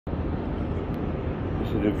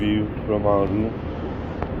is the view from our room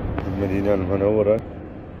in Medina al-Munawwara.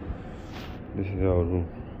 This is our room.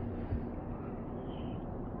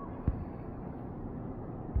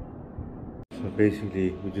 So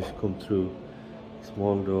basically we just come through a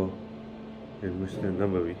small door in Muslim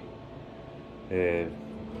Nabawi, and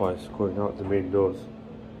twice going out the main doors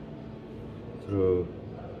through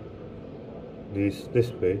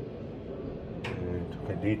this way, and took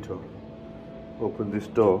a detour, open this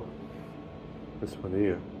door, this one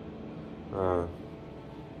here,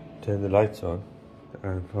 turn the lights on,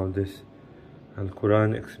 and found this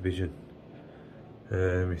Al-Quran exhibition.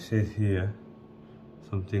 It says here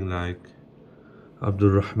something like Abdul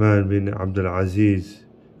Rahman bin Abdul Aziz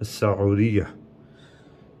Al-Saudiyah.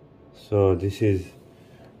 So this is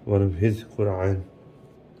one of his Quran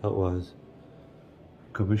that was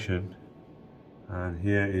commissioned, and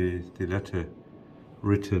here is the letter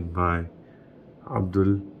written by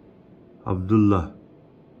Abdullah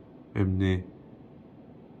ibn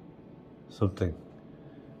something.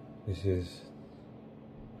 This is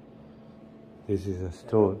a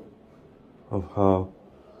stone of how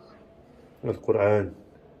the Quran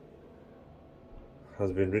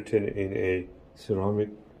has been written in a ceramic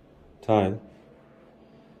tile.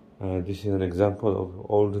 This is an example of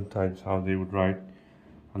olden times how they would write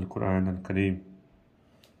Al-Quran Al-Kareem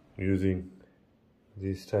using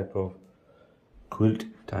these type of quilt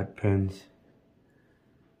type pens.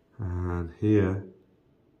 And here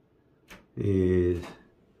is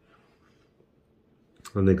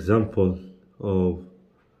an example of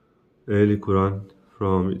early Quran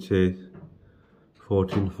from, it says,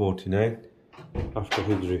 1449 after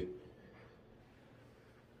Hijri.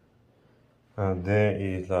 And there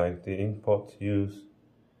is like the ink pots used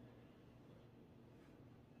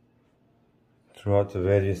throughout the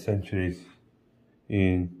various centuries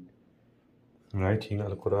in writing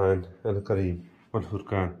Al-Quran Al-Kareem,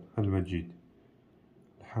 Al-Furqan, Al-Majid.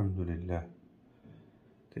 Alhamdulillah.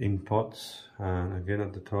 The ink pots, and again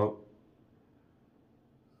at the top,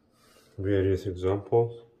 various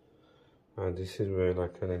examples. And this is where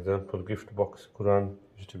like an example gift box Quran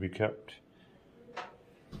used to be kept.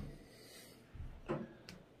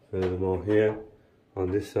 Furthermore, here on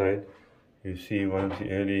this side you see one of the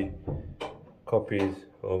early copies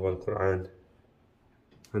of Al-Quran,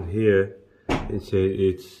 and here it says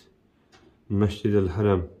it's Masjid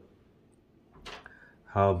al-Haram,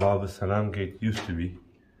 how Bab al-Salam gate used to be,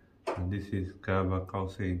 and this is Kaaba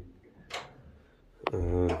Qawsain.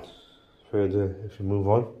 And further, if you move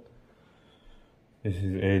on, this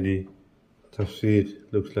is early tafsir,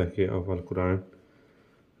 looks like it, of Al-Quran.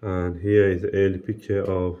 And here is the early picture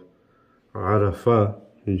of Arafah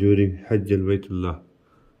during Hajj al-Baytullah.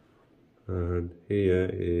 And here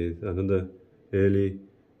is another early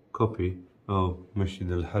copy of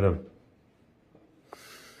Masjid al-Haram.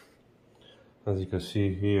 As you can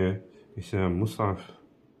see here, it's a Mus'haf,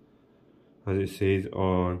 as it says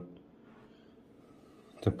on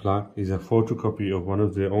the plaque, is a photocopy of one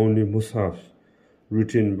of the only Mus'haf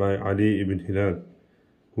written by Ali ibn Hilal,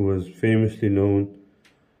 who was famously known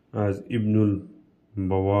as Ibn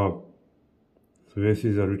al-Bawab. So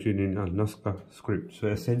verses are written in al-Nasqa script. So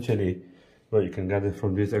essentially what you can gather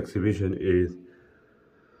from this exhibition is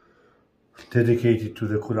dedicated to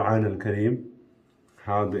the Quran al-Kareem,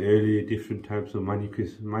 how the early different types of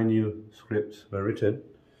manuscripts were written.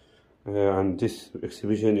 And this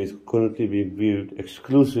exhibition is currently being viewed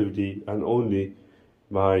exclusively and only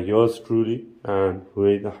by yours truly and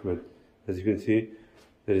Huwaid Ahmed. As you can see,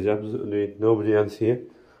 there is absolutely nobody else here.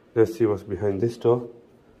 Let's see what's behind this door.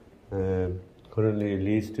 Currently it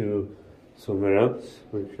leads to somewhere else.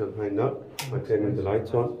 We shall find out by turning the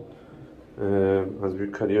lights on as we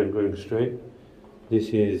carry on going straight. This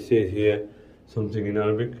is, says here something in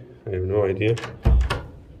Arabic, I have no idea.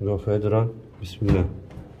 Go further on. Bismillah.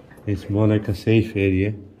 It's more like a safe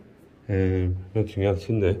area, nothing else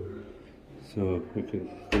in there. So we can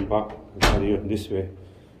come back and carry on this way,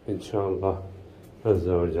 inshallah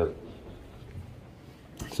Azza wa Jal.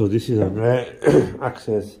 So this is a rare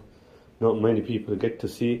access not many people get to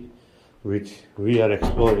see, which we are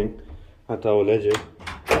exploring at our leisure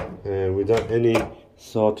without any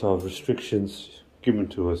sort of restrictions given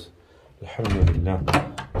to us. Alhamdulillah.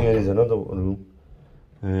 Here is another room.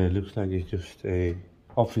 Looks like it's just a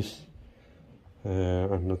office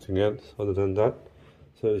and nothing else other than that.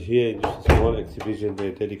 So here is just a small exhibition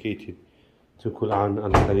dedicated to Quran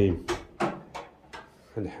al-Kareem.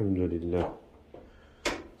 Alhamdulillah.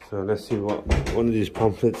 So let's see what one of these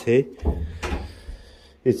pamphlets say.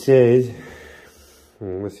 It says,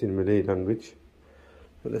 let's see in Malay language,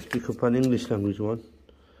 but let's pick up an English language one,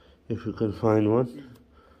 if we can find one.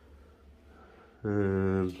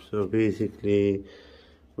 So basically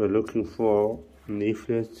we're looking for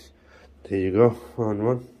leaflets. There you go, found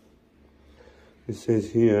one. It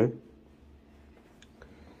says here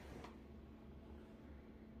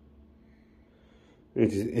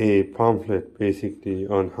it is a pamphlet basically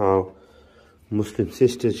on how Muslim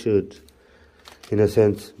sisters should, in a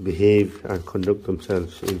sense, behave and conduct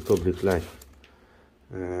themselves in public life.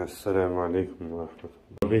 Assalamu alaikum wa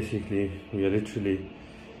rahmatullah. Basically, we are literally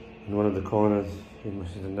in one of the corners in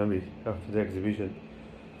Masjid al-Nabi after the exhibition.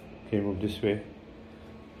 Came up this way.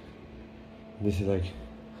 This is like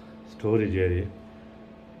storage area,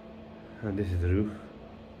 and this is the roof.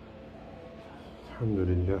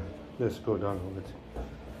 Alhamdulillah. Let's go down a bit.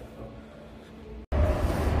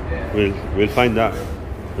 We'll find that.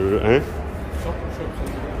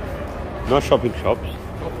 Not shopping shops.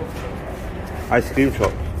 Ice cream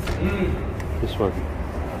shop. This one.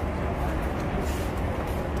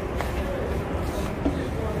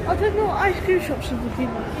 I don't know ice cream shops in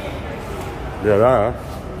Medina. There are.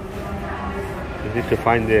 You need to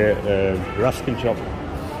find the Ruskin shop.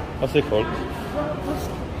 What's it called?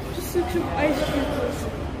 Just look at ice cream.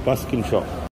 Ruskin shop.